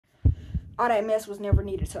all that mess was never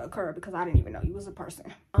needed to occur because I didn't even know you was a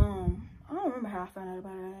person. I don't remember how I found out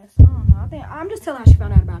about her ass. I don't know. I think I'm just telling how she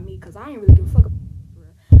found out about me because I ain't really give a fuck about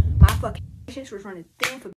her. My fucking shit was running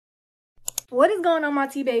thin for. What is going on, my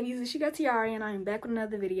tea babies? It's your girl TIARRI, and I am back with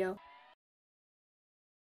another video.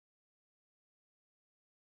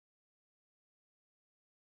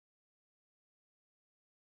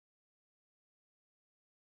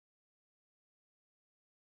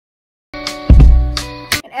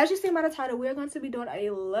 And as you see by the title, we're going to be doing a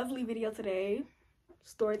lovely video today.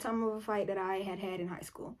 Story time of a fight that I had in high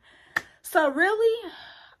school. So really,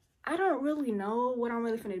 I don't really know what I'm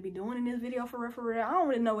really finna be doing in this video for real. I don't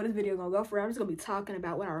really know what this video gonna go for. I'm just gonna be talking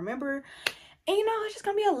about what I remember. And you know, it's just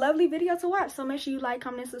gonna be a lovely video to watch. So make sure you like,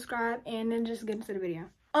 comment, and subscribe, and then just get into the video.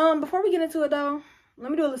 Before we get into it though, let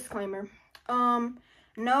me do a disclaimer.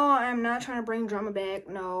 No, I'm not trying to bring drama back.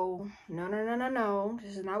 No.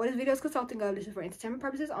 This is not what this video is consulting of. This is for entertainment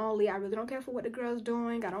purposes only. I really don't care for what the girl's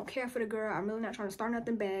doing. I don't care for the girl. I'm really not trying to start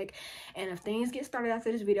nothing back. And if things get started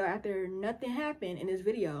after this video, after nothing happened in this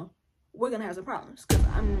video, we're gonna have some problems. Because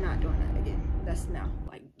I'm not doing that again. That's now.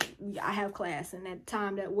 Like, I have class. And at the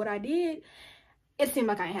time that what I did, it seemed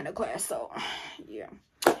like I ain't had no class. So, yeah.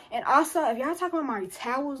 And also, if y'all talking about my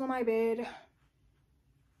towels on my bed,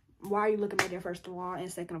 why are you looking at that, first of all?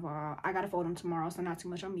 And second of all, I gotta fold them tomorrow, so not too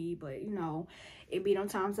much on me. But you know, it be them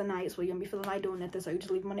times and nights where you don't be feeling like doing nothing, so you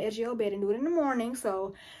just leave them on the edge of your bed and do it in the morning.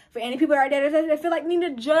 So for any people out there that feel like need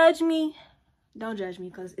to judge me, don't judge me,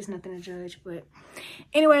 because it's nothing to judge. But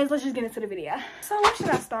anyways, let's just get into the video. So where should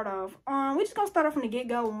I start off? We just gonna start off from the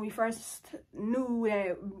get-go when we first knew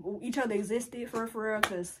that each other existed for real,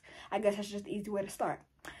 because I guess that's just the easy way to start.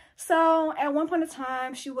 So at one point in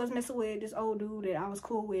time, she was messing with this old dude that I was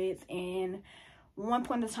cool with, and one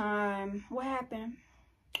point in time, what happened?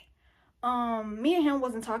 Me and him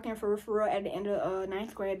wasn't talking for real at the end of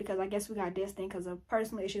 9th grade because I guess we got distant because of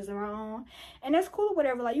personal issues of our own, and that's cool or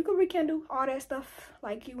whatever. Like, you can rekindle all that stuff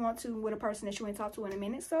like you want to with a person that you ain't talked to in a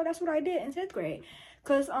minute. So that's what I did in 10th grade,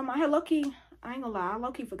 because I had low-key, I ain't gonna lie, I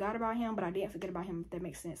low-key forgot about him, but I didn't forget about him, if that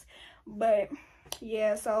makes sense. But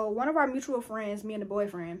yeah, so one of our mutual friends, me and the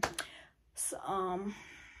boyfriend, so,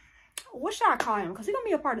 what should I call him? Because he's gonna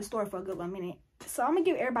be a part of the story for a good little minute. So I'm gonna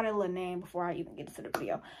give everybody a little name before I even get into the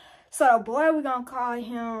video. So the boy, we're gonna call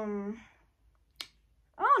him,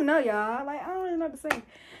 I don't know, y'all. Like, I don't really know what to say.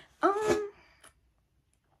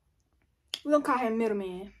 We're gonna call him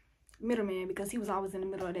Middleman, because he was always in the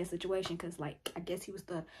middle of that situation. Because, like, I guess he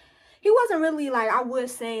wasn't really, like, I would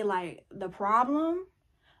say, like, the problem,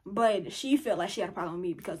 but she felt like she had a problem with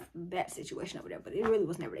me because of that situation over there. But it really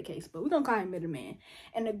was never the case. But we're gonna call him Middleman.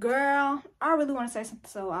 And the girl, I really want to say something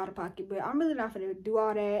so out of pocket, but I'm really not gonna do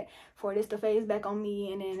all that for this to phase back on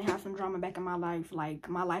me and then have some drama back in my life. Like,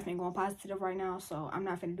 my life ain't going positive right now, so I'm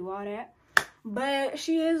not gonna do all that. But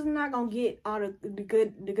she is not gonna get all the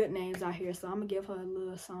good names out here, so I'm gonna give her a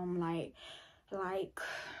little something like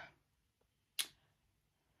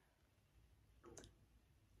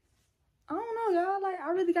I don't know, y'all. Like,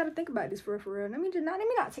 I really gotta think about this for real. Let me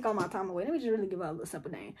not take all my time away. Let me just really give her a little simple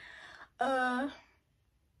name.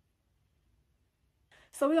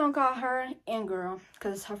 So we gonna call her N Girl,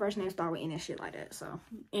 because her first name started with N and shit like that. So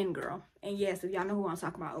N Girl. And yes, if y'all know who I'm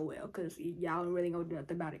talking about, oh well, because y'all ain't really gonna do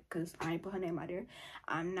nothing about it, because I ain't put her name out there.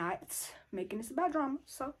 I'm not making this about drama.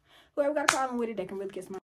 So whoever got a problem with it, they can really kiss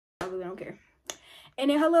my, I really don't care. And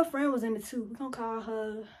then her little friend was in it too. We gonna call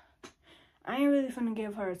her, I ain't really finna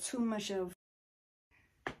give her too much of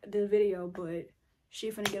this video, but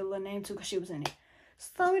she finna get a little name too because she was in it.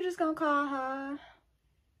 So we just gonna call her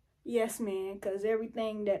Yes Man, because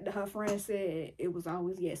everything that her friend said, it was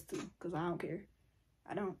always yes to, because I don't care.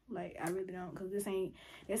 I really don't, because this ain't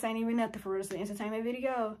even nothing for us, an entertainment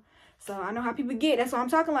video. So I know how people get, that's why I'm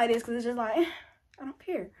talking like this, because it's just like, I don't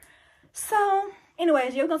care. So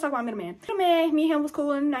anyways, yeah, we're gonna talk about Middleman. Middleman, me and him was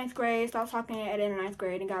cool in 9th grade, stopped talking at the end of 9th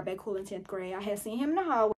grade, and got back cool in 10th grade. I had seen him in the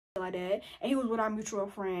hallway like that, and he was with our mutual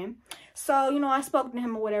friend. So, you know, I spoke to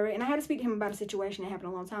him or whatever, and I had to speak to him about a situation that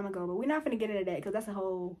happened a long time ago, but we're not finna get into that because that's a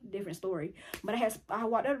whole different story. But I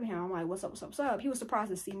walked up to him, I'm like, what's up? He was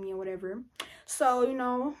surprised to see me or whatever. So, you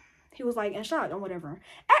know, he was like in shock or whatever.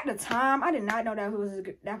 At the time, I did not know that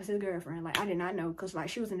was his girlfriend. Like, I did not know, because like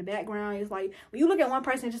she was in the background. It's like when you look at one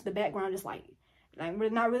person, just the background, just like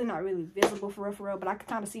not really visible for real, but I could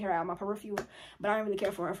kind of see her out of my peripheral, but I didn't really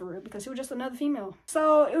care for her for real, because she was just another female.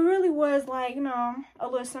 So it really was like, you know, a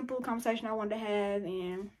little simple conversation I wanted to have.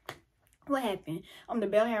 And what happened? The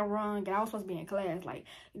bell had rung, and I was supposed to be in class. Like,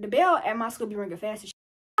 the bell at my school be ringing fast as shit.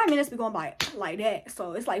 5 minutes be going by like that.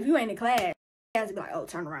 So it's like, if you ain't in class, you have to be like, oh,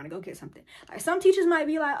 turn around and go get something. Like, some teachers might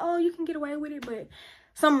be like, oh, you can get away with it, but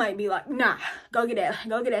some might be like, nah, go get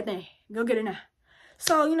that thing, go get it now.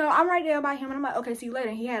 So, you know, I'm right there by him, and I'm like, okay, see you later.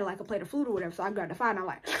 And he had like a plate of food or whatever, so I grabbed the 5, and I'm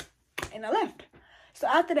like, and I left. So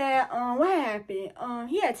after that, what happened?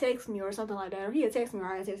 He had texted me or something like that, or he had texted me, or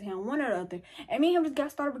I had texted him, one or the other. And me and him just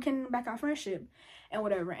got started rekindling back our friendship and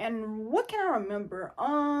whatever. And what can I remember?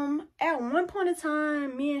 At one point in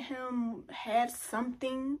time, me and him had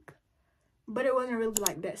something, but it wasn't really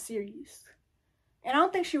like that serious. And I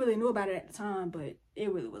don't think she really knew about it at the time, but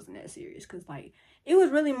it really wasn't that serious, because like it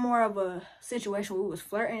was really more of a situation where we was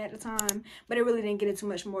flirting at the time, but it really didn't get into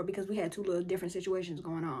much more because we had 2 little different situations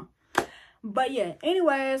going on. But yeah,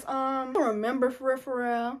 anyways, I remember for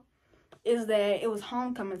real is that it was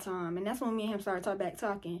homecoming time, and that's when me and him started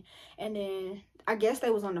talking. And then I guess they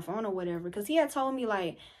was on the phone or whatever, because he had told me,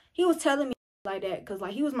 like, he was telling me like that, because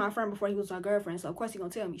like he was my friend before he was my girlfriend, so of course he gonna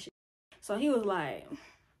tell me shit. So he was like,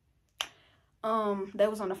 they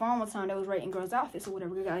was on the phone one time, they was rating girls' outfits or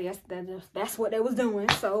whatever. I guess that's what they was doing,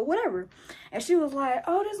 so whatever. And she was like,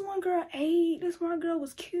 oh, this one girl ate, this one girl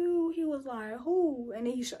was cute. He was like, who? And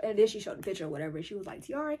then she showed the picture or whatever. She was like,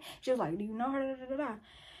 TIARRI. She was like, do you know her? Da, da, da, da.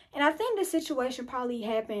 And I think this situation probably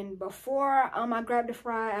happened before I grabbed the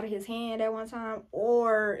fry out of his hand at one time,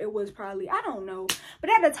 or it was probably, I don't know.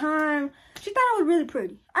 But at the time, she thought I was really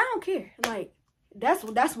pretty. I don't care, like, that's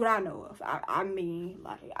what I know of. I mean,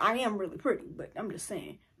 like, I am really pretty, but I'm just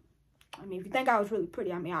saying. I mean, if you think I was really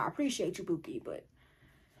pretty, I mean, I appreciate you, Bookie, but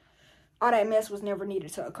all that mess was never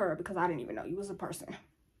needed to occur because I didn't even know you was a person.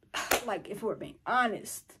 Like, if we're being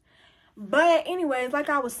honest. But anyways, like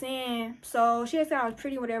I was saying, so she had said I was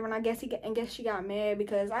pretty, whatever, and I guess she got mad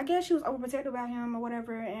because I guess she was overprotective about him or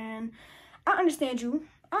whatever. And I understand you.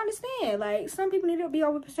 I understand, like, some people need to be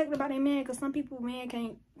overprotective about their man, because some people, man,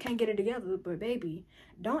 can't get it together. But baby,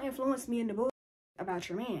 don't influence me in the bullshit about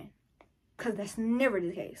your man, because that's never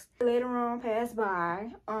the case. Later on, passed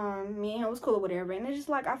by, me and him was cool or whatever, and it's just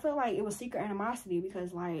like I felt like it was secret animosity,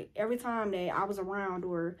 because like every time that I was around,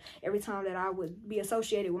 or every time that I would be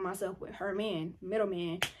associated with myself with her man,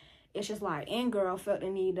 middleman, it's just like girl felt the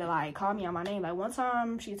need to like call me out my name. Like one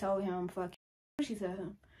time she told him, fuck, she said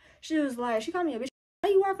him, she was like, she called me a bitch. Why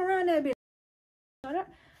you walking around that bitch?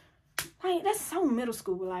 Like, that's so middle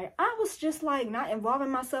school. Like, I was just like not involving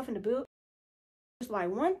myself in the build. Just like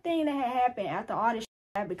one thing that had happened after all this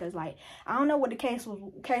shit, because like I don't know what the case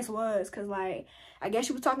was, because like I guess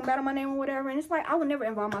she was talking about my name or whatever, and it's like I would never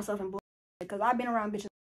involve myself in bullshit, because I've been around bitches in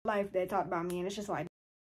my life that talk about me, and it's just like, what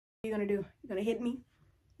are you gonna do? You gonna hit me?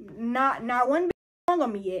 Not one bitch hung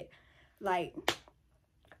on me yet, like,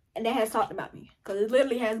 and that has talked about me, because it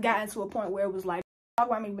literally has gotten to a point where it was like talk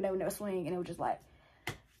about me, but they would never swing, and it was just like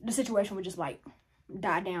the situation would just like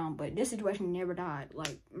die down. But this situation never died.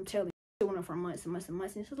 Like, I'm telling you, it went on for months and months and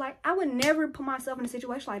months. And it's just like I would never put myself in a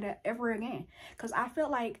situation like that ever again, because I felt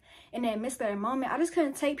like in that midst of that moment, I just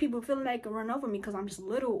couldn't take people feeling like they could run over me because I'm just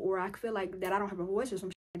little, or I feel like that I don't have a voice or some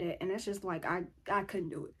shit like that. And it's just like I couldn't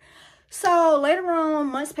do it. So later on,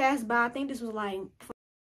 months passed by. I think this was like,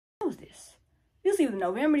 what was this? This was either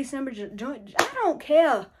November, December, June. I don't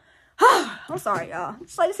care. I'm sorry, y'all.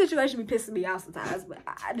 It's like the situation be pissing me off sometimes, but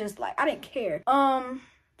I just like, I didn't care.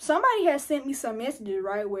 Somebody had sent me some messages,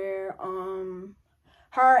 right, where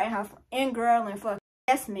her and her girl and fuck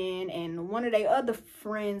yes man and one of their other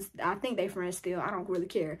friends, I think they friends still, I don't really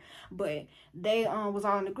care, but they was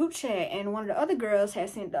all in the group chat, and one of the other girls had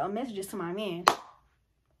sent messages to my man.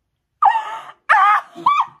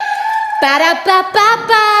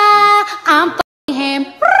 I'm fucking him.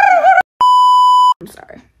 I'm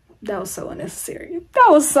sorry. That was so unnecessary. That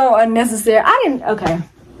was so unnecessary. I didn't, okay.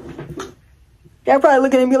 They're probably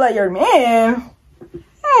looking at me like, your man?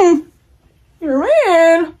 Your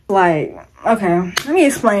man? Like, okay, let me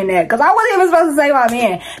explain that. Because I wasn't even supposed to say my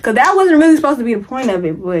man. Because that wasn't really supposed to be the point of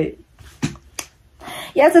it. But,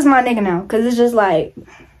 yes, it's my nigga now. Because it's just like,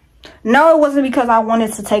 no, it wasn't because I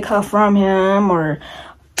wanted to take her from him, or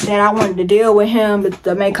that I wanted to deal with him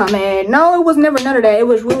to make her mad. No, it was never none of that. It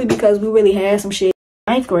was really because we really had some shit.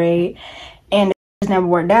 9th grade, and it just never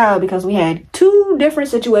worked out because we had 2 different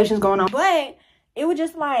situations going on. But it was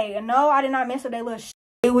just like, no, I did not mess with that little shit.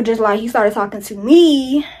 It was just like he started talking to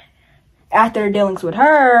me after dealings with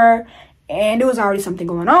her, and there was already something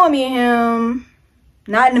going on with me and him.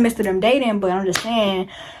 Not in the midst of them dating, but I'm just saying,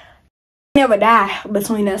 never die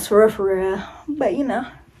between us for real. But you know,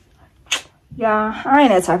 y'all, I ain't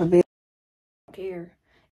that type of bitch. I don't care.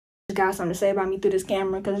 Got something to say about me through this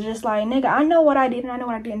camera, because it's just like, nigga, I know what I did and I know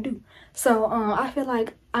what I didn't do. So I feel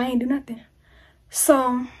like I ain't do nothing.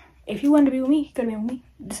 So if he wanted to be with me, he could have been with me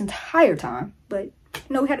this entire time. But you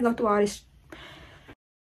know, we had to go through all this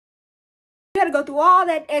We had to go through all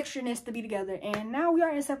that extraness to be together, and now we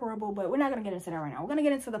are inseparable, but we're not gonna get into that right now. We're gonna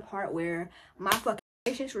get into the part where my fucking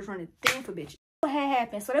patience was running thin for bitches. What had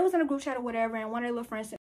happened? So they was in a group chat or whatever, and one of their little friends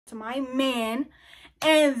sent it to my man,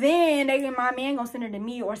 and then my man gonna send it to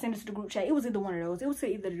me or send it to the group chat. It was either one of those. It was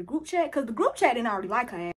either the group chat, because the group chat didn't already like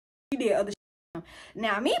her ass. She did other shit.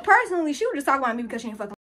 Now, me personally, she was just talking about me because she ain't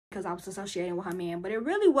fucking because I was associating with her man, but it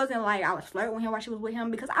really wasn't like I was flirting with him while she was with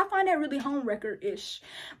him, because I find that really home record-ish.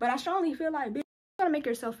 But I strongly feel like, bitch, you gotta make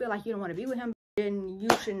yourself feel like you don't want to be with him, then you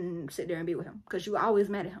shouldn't sit there and be with him, because you always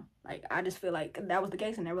mad at him. Like, I just feel like that was the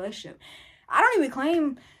case in that relationship. I don't even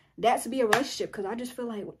claim that to be a relationship, because I just feel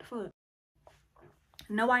like, what the fuck?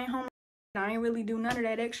 No, I ain't home. I ain't really do none of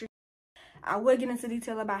that extra. I would get into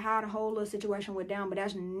detail about how the whole little situation went down, but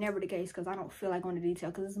that's never the case because I don't feel like going into detail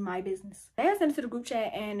because it's my business. They had sent it to the group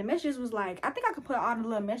chat, and the messages was like, I think I could put all the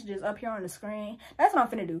little messages up here on the screen. That's what I'm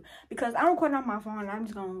finna do, because I don't record it off my phone. I'm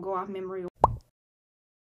just gonna go off memory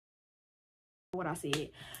what I said.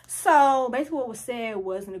 So basically what was said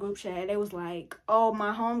was in the group chat, they was like, oh,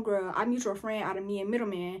 my homegirl, our mutual friend out of me and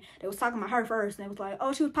Middleman, they was talking about her first, and they was like,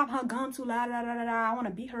 oh, she was popping her gum too loud, da, da, da, da. I want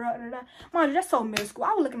to beat her up, da, da, da. Mind you, that's so middle school.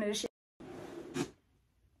 I was looking at this shit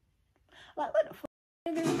like, what the fuck,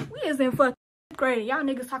 nigga? We is in fucking grade. Y'all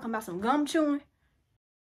niggas talking about some gum chewing.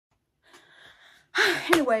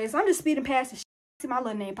 Anyways, I'm just speeding past this shit. See my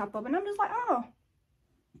little name pop up, and I'm just like, oh.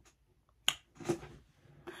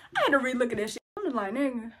 I had to re-look at that shit. I'm just like,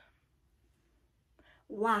 nigga,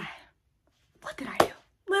 why? What did I do?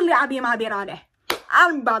 Literally, I be in my bed all day. I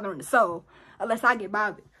don't be bothering the soul unless I get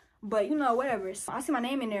bothered. But, you know, whatever. So I see my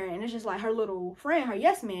name in there, and it's just like her little friend, her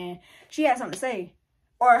yes man, she had something to say.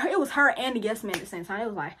 Or it was her and the yes man at the same time. It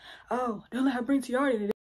was like, oh, don't let her bring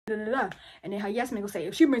TIARRI. Da, da, da, da. And then her yes man will say,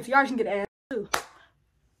 if she brings TIARRI, she can get ass too.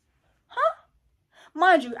 Huh?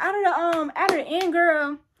 Mind you, out of the end,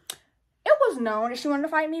 girl, it was known that she wanted to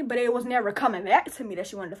fight me, but it was never coming back to me that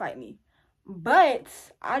she wanted to fight me. But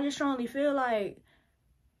I just strongly feel like,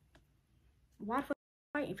 why the fuck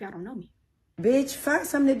fight if y'all don't know me? Bitch, find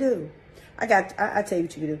something to do. I tell you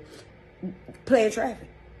what you can do. Play in traffic.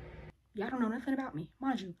 Y'all don't know nothing about me.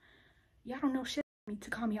 Mind you, y'all don't know shit about me to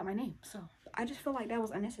call me out my name. So I just feel like that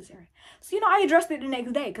was unnecessary. So, you know, I addressed it the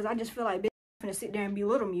next day because I just feel like, bitch, I'm gonna sit there and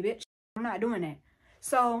belittle me, bitch. I'm not doing that.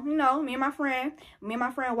 So, you know, me and my friend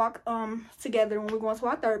walk together when we're going to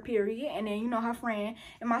our third period, and then, you know, her friend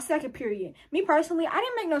in my second period. Me personally, I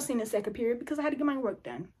didn't make no scene in the second period because I had to get my work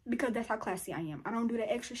done, because that's how classy I am. I don't do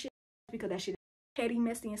that extra shit because that shit is petty,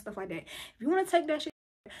 messy, and stuff like that. If you want to take that shit,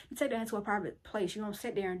 you take that into a private place. You don't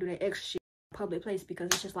sit there and do that extra shit in a public place, because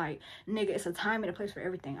it's just like, nigga, it's a time and a place for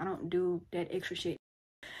everything. I don't do that extra shit.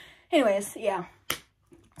 Anyways, yeah.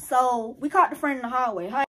 So we caught the friend in the hallway.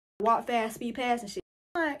 Her walk fast, speed past and shit.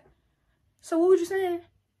 Like, so what was you saying?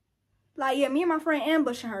 Like, yeah, me and my friend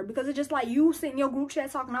ambushing her, because it's just like you sitting in your group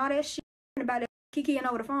chat talking all that shit about that kikiing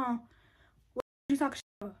over the phone. What you talking shit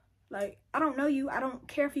about? Like, I don't know you. I don't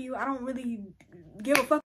care for you. I don't really give a fuck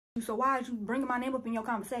about you. So why are you bringing my name up in your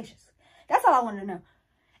conversations? That's all I wanted to know.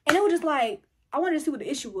 And it was just like, I wanted to see what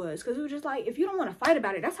the issue was, because it was just like, if you don't want to fight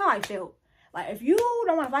about it, that's how I felt. Like, if you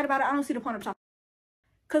don't want to fight about it, I don't see the point of talking.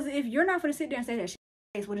 Because if you're not going to sit there and say that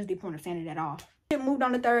shit, what is the point of saying it at all? It moved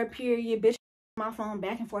on the third period, bitch, my phone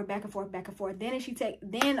back and forth, back and forth, back and forth. Then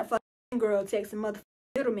a fucking girl texting motherfucking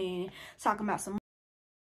little man talking about some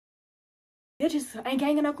bitches ain't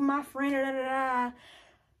ganging up with my friend, da, da, da, da.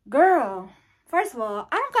 Girl, first of all,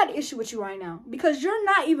 I don't got an issue with you right now, because you're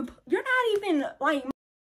not even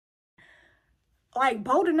like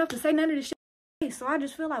bold enough to say none of this shit. So I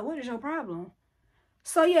just feel like, what is your problem?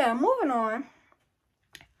 So yeah, moving on.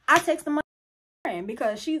 I text the friend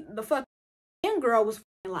because the fucking girl was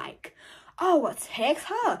like, oh, well, text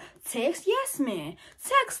her, text yes man,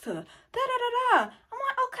 text her, da da da da. I'm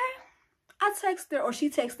like, okay. I text her, or she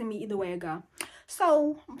texted me, either way it go.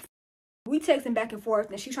 So we texting back and forth,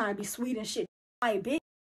 and she trying to be sweet and shit. Like, bitch,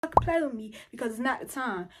 fucking play with me, because it's not the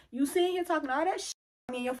time. You sitting here talking all that shit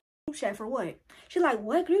me in your group chat for what? She's like,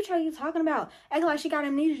 what group chat are you talking about? Acting like she got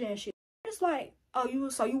amnesia and shit. It's like, oh, you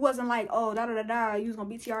wasn't like, oh, da da da da, you was gonna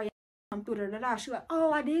be TIARRI. Come through, da da da. She like,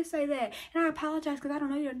 oh, I did say that, and I apologize because I don't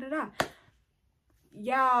know you, da da.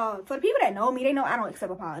 Y'all, for the people that know me, they know I don't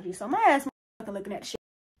accept apologies. So my ass fucking looking at the shit.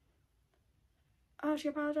 Oh, she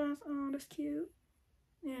apologized. Oh, that's cute.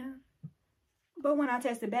 Yeah. But when I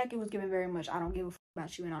texted back, it was given very much, I don't give a fuck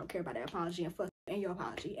about you, and I don't care about that apology, and fuck and your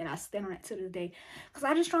apology, and I stand on that to this day. Because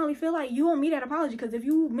I just strongly feel like you owe me that apology, because if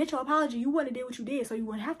you meant your apology, you wouldn't have did what you did, so you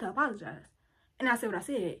wouldn't have to apologize. And I said what I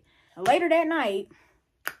said. Later that night,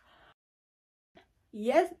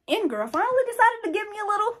 yes, girl finally decided to give me a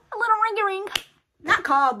little ringy ring. not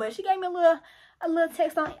call, but she gave me a little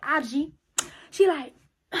text on IG. She like,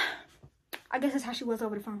 I guess that's how she was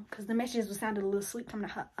over the phone, because the messages was sounded a little sweet coming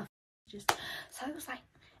to her messages. So it was like,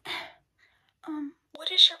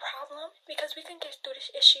 what is your problem? Because we can get through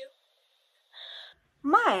this issue.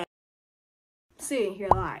 My ass sitting here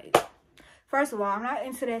like, first of all, I'm not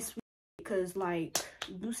into that sweet, because like,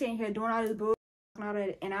 you sitting here doing all this bullshit and all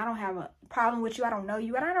that, and I don't have a problem with you. I don't know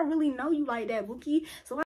you, and I don't really know you like that, Bookie.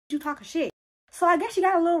 So why you talking shit? So I guess she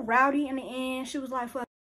got a little rowdy in the end. She was like, fuck,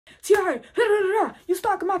 TIARRI, you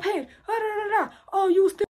stalking my page, oh, you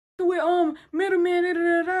was still with middleman,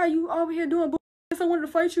 you over here doing bullshit. I wanted to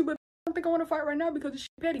fight you, but I don't think I want to fight right now because it's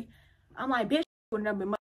petty. I'm like, bitch, would never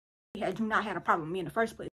been had you not had a problem with me in the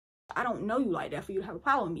first place. I don't know you like that for you to have a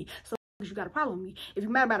problem with me. So you got a problem with me. If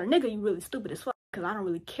you're mad about a nigga, you really stupid as fuck. Because I don't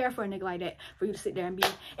really care for a nigga like that for you to sit there and be.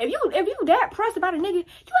 If you that pressed about a nigga, you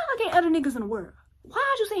act like ain't other niggas in the world. Why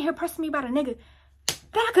are you sitting here pressing me about a nigga that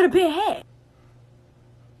I could have been had?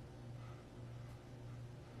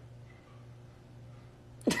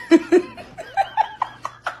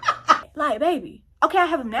 Like, baby, okay, I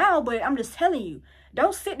have him now, but I'm just telling you,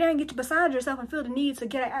 don't sit there and get beside yourself and feel the need to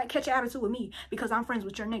catch an attitude with me because I'm friends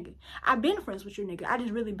with your nigga. I've been friends with your nigga. I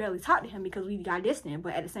just really barely talked to him because we got distant.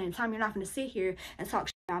 But at the same time, you're not gonna sit here and talk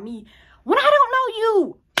shit about me when I don't know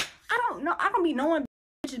you. I don't know. I don't be knowing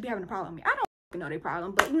bitches be having a problem with me. I don't know their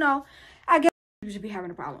problem, but you know, I guess you should be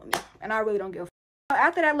having a problem with me, and I really don't give a fuck.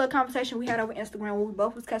 After that little conversation we had over Instagram where we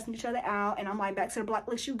both was cussing each other out, and I'm like, back to the block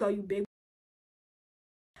list you go, you big.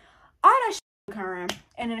 All that shit occurring,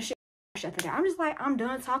 and then the shit after that. I'm just like, I'm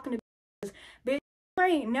done talking to bitches. Bitch, you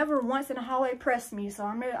ain't never once in the hallway pressed me, so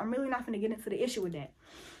I'm really not gonna get into the issue with that.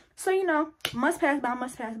 So, you know, months pass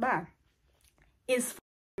by. It's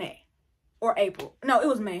May or April. No, it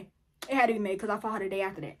was May. It had to be May because I fought her the day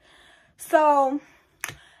after that. So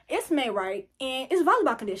it's May, right? And it's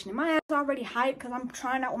volleyball conditioning. My ass is already hyped because I'm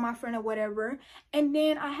trying out with my friend or whatever. And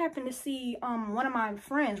then I happen to see one of my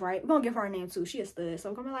friends, right? We're gonna give her a name too. She a stud, so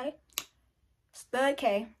I'm gonna be like, Stud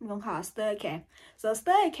K. We're gonna call her Stud K. So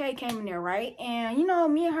Stud K came in there, right? And you know,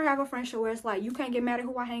 me and her have a friendship where it's like, you can't get mad at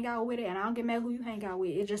who I hang out with, and I don't get mad at who you hang out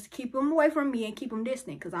with. It just keep them away from me and keep them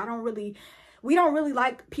distant, because we don't really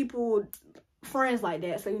like people, friends like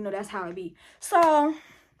that. So you know, that's how it be. So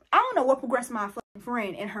I don't know what progressed my fucking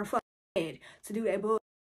friend in her fucking head to do that bullshit.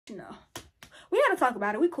 You know, we had to talk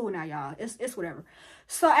about it. We cool now, y'all. It's whatever.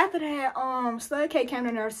 So after that, Stud K came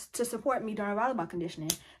down there to support me during volleyball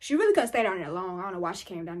conditioning. She really couldn't stay down there long. I don't know why she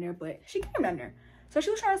came down there, but she came down there. So she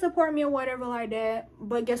was trying to support me or whatever like that.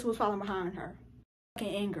 But guess who was following behind her?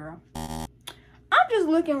 Fucking in girl. I'm just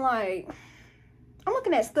looking like, I'm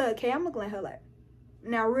looking at Stud K. I'm looking at her like,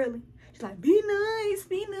 now really? She's like, be nice,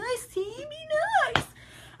 team, be nice.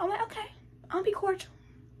 I'm like, okay, I'll be cordial.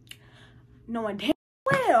 Knowing damn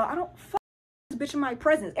well I don't fuck this bitch in my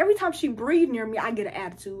presence. Every time she breathes near me, I get an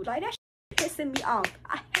attitude. Like, that shit pissing me off.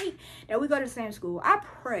 I hate that we go to the same school. I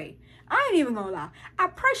pray. I ain't even gonna lie. I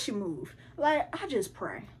pray she moved. Like, I just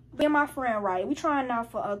pray. Me and my friend, right, we trying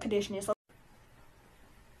out for conditioning. So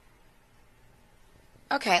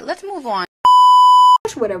okay, let's move on.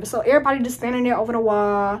 Whatever. So everybody just standing there over the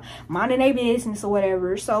wall, minding their business or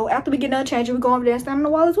whatever. So after we get done changing, we go over there and stand on the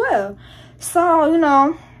wall as well. So, you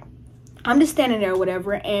know, I'm just standing there or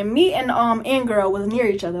whatever, and me and in girl was near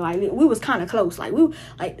each other. Like, we was kind of close. Like, we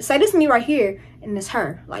like, say this is me right here and it's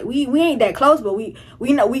her. Like, we ain't that close, but we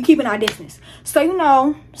know we keeping our distance. So, you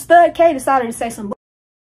know, Stud K decided to say some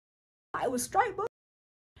it was straight bull.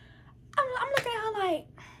 I'm looking at her like,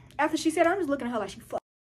 after she said it, I'm just looking at her like she fucked.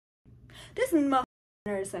 This motherfucker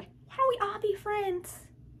to say, why don't we all be friends?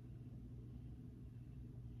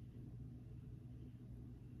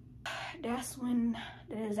 That's when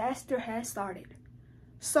the disaster had started.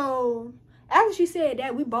 So after she said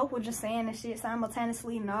that, we both were just saying this shit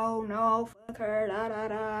simultaneously. No, fuck her,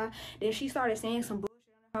 da. Then she started saying some bullshit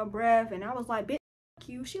under her breath, and I was like, bitch, fuck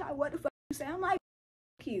you. She like, what the fuck you say? I'm like,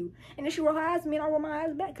 fuck you. And then she rolled her eyes at me, and I rolled my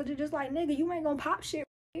eyes back, because it's just like, nigga, you ain't gonna pop shit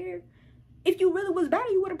right here. If you really was better,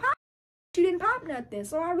 you would have popped. She didn't pop nothing,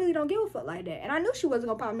 so I really don't give a fuck like that. And I knew she wasn't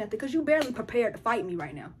gonna pop nothing because you barely prepared to fight me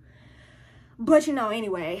right now. But, you know,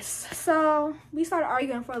 anyways, so we started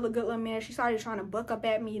arguing for a good little minute. She started trying to buck up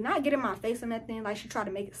at me, not get in my face or nothing, like she tried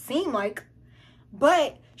to make it seem like.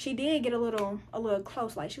 But she did get a little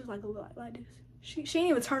close, like she was like a little like this. She didn't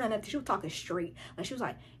even turn on nothing. She was talking straight. Like, she was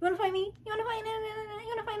like, you wanna fight me? You wanna fight? No. You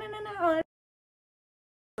wanna fight?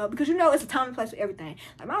 No. Because, you know, it's a time and place for everything.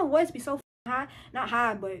 Like, my voice be so high, not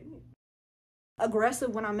high, but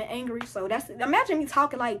aggressive when I'm angry. So that's, imagine me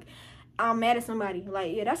talking like I'm mad at somebody.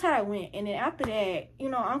 Like, yeah, that's how that went. And then after that, you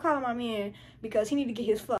know, I'm calling my man because he need to get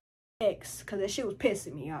his fuck ex because that shit was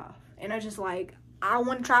pissing me off. And I just like, I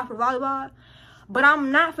want to try for volleyball, but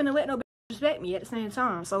I'm not finna let nobody respect me at the same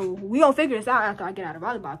time. So we gonna figure this out after I get out of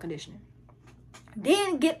volleyball conditioning.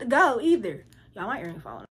 Didn't get to go either. Y'all, my earring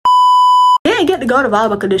falling. Didn't get to go to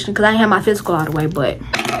volleyball conditioning because I didn't have my physical out of the way, but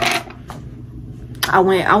I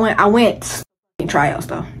went tryouts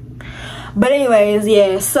though. But anyways,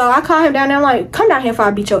 yeah, so I called him down there. I'm like, come down here before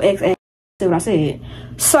I beat your ex ass. See what I said.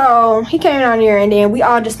 So he came down there, and then we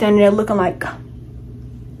all just standing there looking like,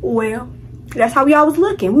 well, that's how we all was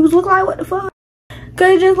looking. We was looking like, what the fuck?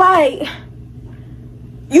 Cause just like,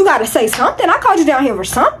 you gotta say something. I called you down here for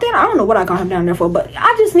something. I don't know what I called him down there for, but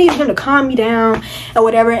I just needed him to calm me down or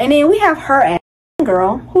whatever. And then we have her ass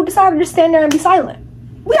girl who decided to stand there and be silent.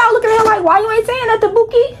 We all looking at her like, why you ain't saying nothing,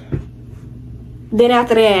 Bookie? Then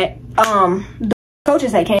after that, the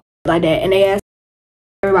coaches that came like that, and they asked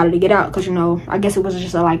everybody to get out because, you know, I guess it was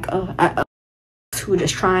just a who were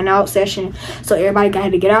just trying out session, so everybody got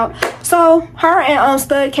to get out. So her and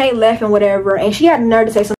Stud K left and whatever, and she had the nerve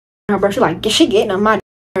to say something to her brother. She like, she getting on my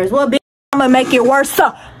nerves. Well, bitch, I'm gonna make it worse.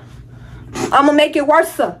 I'm gonna make it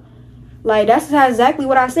worse. Like, that's exactly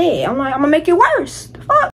what I said. I'm like, I'm gonna make it worse. The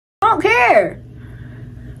fuck, I don't care.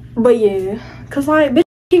 But yeah, cause like, bitch,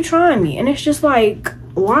 keep trying me, and it's just like,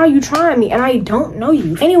 why are you trying me? And I don't know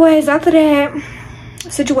you. Anyways, after that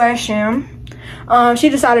situation, she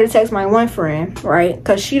decided to text my one friend, right?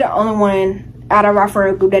 Because she the only one out of our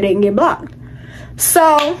friend group that didn't get blocked.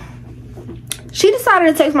 So she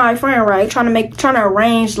decided to text my friend, right? Trying to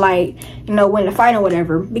arrange, like, you know, when to fight or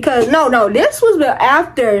whatever. Because no, this was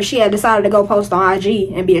after she had decided to go post on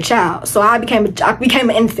IG and be a child. So I became an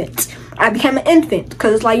infant. I became an infant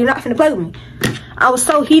because it's like, you're not finna play with me. I was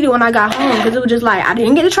so heated when I got home because it was just like, I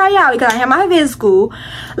didn't get to try out because I had my physical.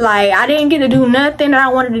 Like, I didn't get to do nothing that I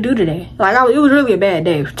wanted to do today. Like, it was really a bad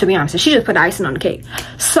day, to be honest. She just put the icing on the cake.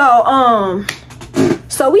 So,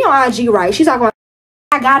 so we on IG, right? She's talking about,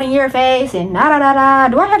 I got in your face and da-da-da-da.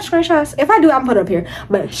 Do I have the screenshots? If I do, I'm put it up here.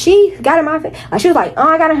 But she got in my face. Like, she was like, oh,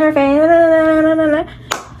 I got in her face.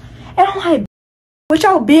 And I'm like, with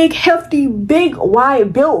your big, hefty, big,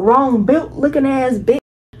 wide, built, wrong, built looking ass bitch.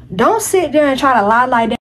 Don't sit there and try to lie like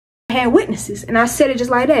that. I had witnesses, and I said it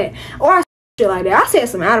just like that. Or I said shit like that. I said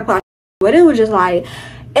some out of pocket, but it was just like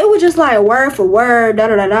word for word,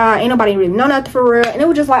 da-da-da-da. Ain't nobody really know nothing for real. And it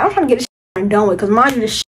was just like, I'm trying to get this shit done with, because mind you,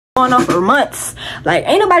 this shit going on for months. Like,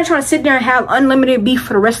 ain't nobody trying to sit there and have unlimited beef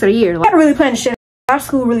for the rest of the year. Like, I really playing shit. Our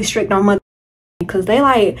school really strict on mother, because they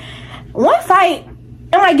like, one fight,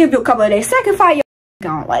 I might give you a couple of days. Second fight, you're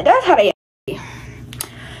gone. Like, that's how they are.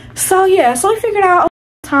 So yeah, so we figured out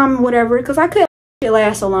time, whatever, because I couldn't let it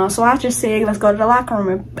last so long. So I just said, let's go to the locker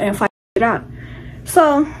room and fight it out.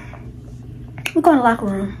 So we go in the locker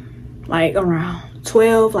room like around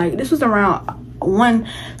 12. Like, this was around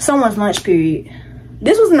someone's lunch period.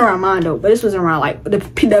 This wasn't around mine though, but this was around like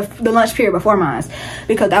the lunch period before mine,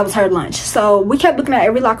 because that was her lunch. So we kept looking at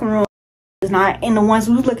every locker room. It's not in the ones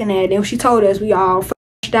we was looking at. Then she told us, we all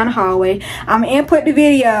down the hallway. I'm gonna input the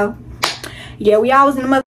video. Yeah, we all was in the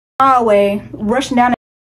mother hallway rushing down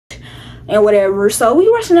and whatever. So we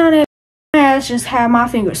rushing down that ass, just had my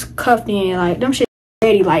fingers cuffed in, like, them shit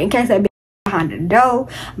ready, like, in case that bitch behind the door,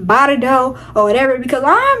 by the door, or whatever. Because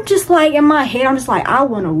I'm just like, in my head, I'm just like, I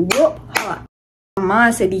want to whoop her.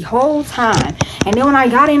 My mindset the whole time. And then when I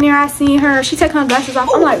got in there, I seen her, she took her glasses off.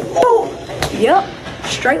 I'm like, oh, yep,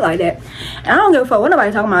 straight like that. And I don't give a fuck what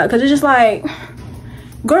nobody talking about, because it's just like,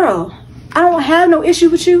 girl, I don't have no issue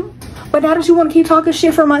with you, but now that you want to keep talking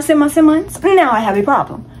shit for months and months and months, now I have a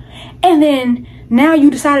problem. And then now you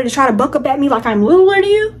decided to try to buck up at me like I'm littler than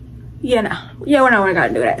you? Yeah, no. Yeah, we're not gonna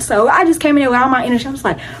gotta do that. So I just came in there with all my energy. I was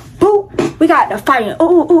like, boo, we got the fighting.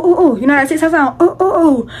 Oh. You know that 6 sound?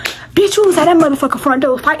 Oh. Bitch, you was at that motherfucker front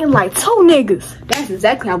door fighting like 2 niggas. That's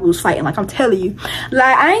exactly how we was fighting, like, I'm telling you.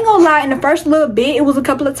 Like, I ain't gonna lie, in the first little bit, it was a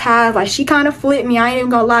couple of times. Like, she kind of flipped me. I ain't even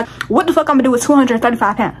gonna lie. What the fuck I'm gonna do with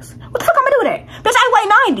 235 pounds? What the fuck I'm gonna do with that? Bitch, I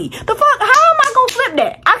weigh 90. The fuck? How am I gonna flip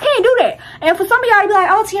that? I can't do that. And for some of y'all to be like,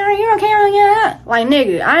 oh, Tiara, you're okay, yeah. Like,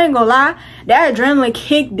 nigga, I ain't gonna lie. That adrenaline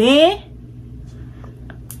kicked in.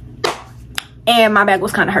 And my back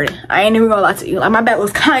was kind of hurting. I ain't even gonna lie to you. Like, my back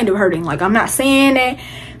was kind of hurting. Like, I'm not saying that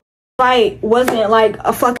fight wasn't like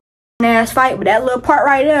a fucking ass fight, but that little part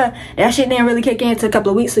right there, that shit didn't really kick in until a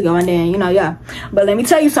couple of weeks ago. And then, you know, yeah. But let me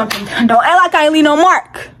tell you something. Don't act like I ain't leave no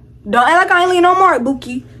mark. Don't act like I ain't leave no mark,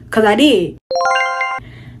 Bookie. Because I did.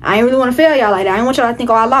 I ain't really want to fail y'all like that. I didn't want y'all to think,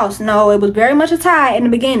 oh, I lost. No, it was very much a tie in the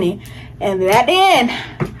beginning. And at the end,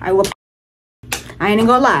 I ain't even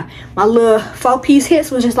gonna lie. My little 4-piece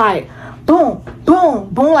hits was just like, boom, boom,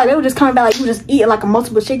 boom. Like, they were just coming back like you were just eating like a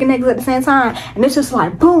multiple chicken nuggets at the same time. And it's just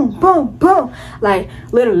like, boom, boom, boom. Like,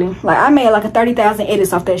 literally. Like, I made like a 30,000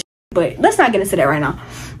 edits off that shit. But let's not get into that right now.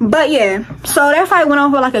 But yeah, so that fight went on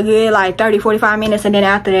for like a good like 30-45 minutes. And then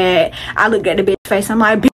after that, I looked at the bitch face. I'm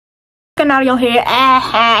like, bitch, out of your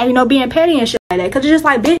head, you know, being petty and shit like that. Because it's just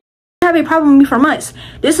like, bitch, you have a problem with me for months.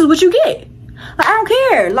 This is what you get. Like, I don't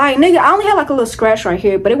care. Like, nigga, I only had like a little scratch right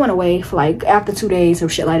here, but it went away for like after 2 days or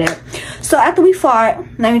shit like that. So after we fought,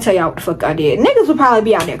 let me tell y'all what the fuck I did. Niggas would probably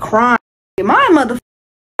be out there crying. My motherfucker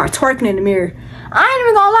are twerking in the mirror. I ain't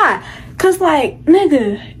even gonna lie. Cause like,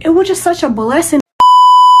 nigga, it was just such a blessing.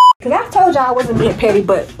 Cause I told y'all I wasn't being petty,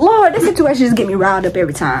 but Lord, this situation just get me riled up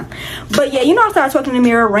every time. But yeah, you know, I started twerking in the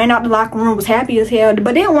mirror, ran out the locker room, was happy as hell,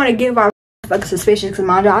 but didn't want to give our fucking suspicious. Cause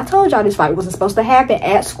mind y'all, I told y'all this fight wasn't supposed to happen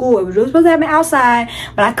at school. It was really supposed to happen outside,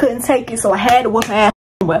 but I couldn't take it, so I had to whoop her ass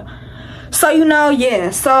somewhere. So you know,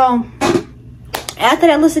 yeah. So after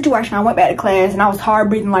that little situation, I went back to class and I was hard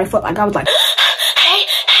breathing like fuck. Like I was like, hey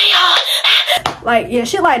y'all. Like, yeah,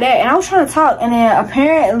 shit like that. And I was trying to talk, and then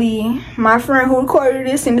apparently my friend who recorded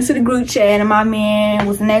this sent it to the group chat, and my man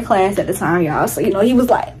was in that class at the time, y'all. So, you know, he was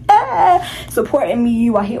like, supporting me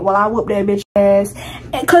while I whooped that bitch ass.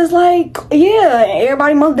 And cause like, yeah,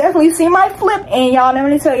 everybody most definitely seen my flip. And y'all, let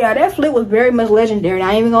me tell y'all, that flip was very much legendary.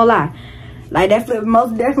 I ain't even gonna lie. Like, that flip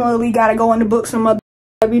most definitely gotta go in the books of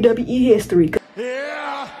WWE history.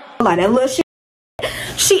 Yeah. Like, that little shit.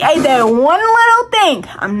 She ate that one little thing.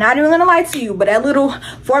 I'm not even gonna lie to you, but that little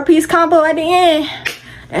 4-piece combo at the end,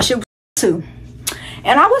 that shit was too.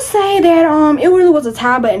 And I would say that it really was a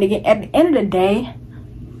tie, but at the end of the day,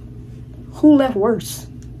 who left worse?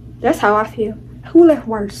 That's how I feel. Who left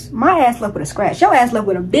worse? My ass left with a scratch. Your ass left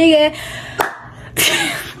with a big ass.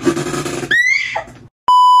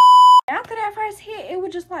 After that first hit, it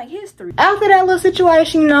was just like history. After that little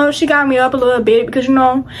situation, you know, she got me up a little bit because, you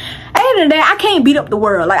know, at the end of the day, I can't beat up the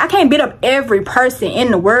world. Like, I can't beat up every person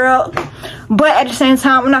in the world. But at the same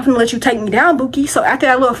time, I'm not gonna let you take me down, Bookie. So after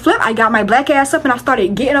that little flip, I got my black ass up and I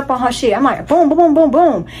started getting up on her shit. I'm like, boom, boom, boom, boom,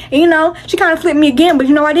 boom. And you know, she kind of flipped me again, but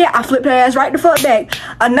you know what I did? I flipped her ass right the fuck back.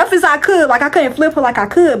 Enough as I could. Like, I couldn't flip her like I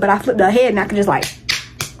could, but I flipped her head and I could just like,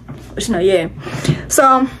 but you know, yeah.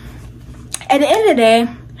 So at the end of the day,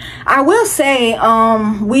 I will say,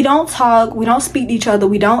 we don't talk, we don't speak to each other,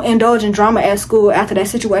 we don't indulge in drama at school after that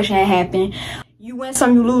situation had happened. You win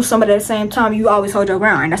some, you lose some, but at the same time, you always hold your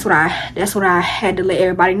ground. And that's what I had to let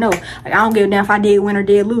everybody know. Like, I don't give a damn if I did win or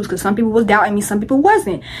did lose, because some people was doubting me, some people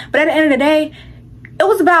wasn't. But at the end of the day, it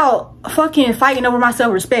was about fucking fighting over my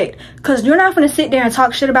self-respect. Because you're not gonna sit there and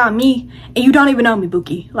talk shit about me, and you don't even know me,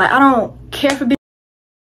 Bookie. Like, I don't care for bitches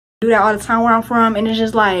do that all the time where I'm from, and it's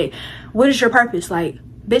just like, what is your purpose? Like,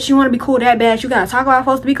 bitch, you want to be cool that bad, you gotta talk about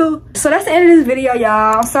supposed to be cool? So that's the end of this video,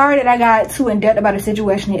 y'all. I'm sorry that I got too in-depth about the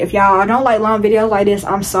situation. If y'all don't like long videos like this,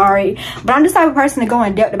 I'm sorry, but I'm this type of person to go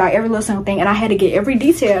in-depth about every little single thing, and I had to get every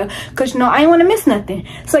detail because, you know, I didn't want to miss nothing.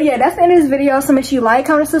 So yeah, that's the end of this video. So make sure you like,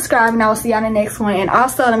 comment, subscribe, and I will see y'all in the next one. And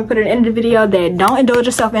also, let me put at the end of the video that don't indulge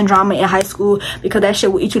yourself in drama in high school, because that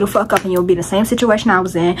shit will eat you the fuck up and you'll be the same situation I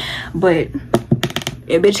was in. But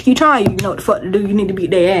if bitch keep trying, you know what the fuck to do. You need to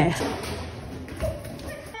beat their ass.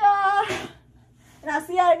 And I'll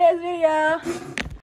see y'all in the next video.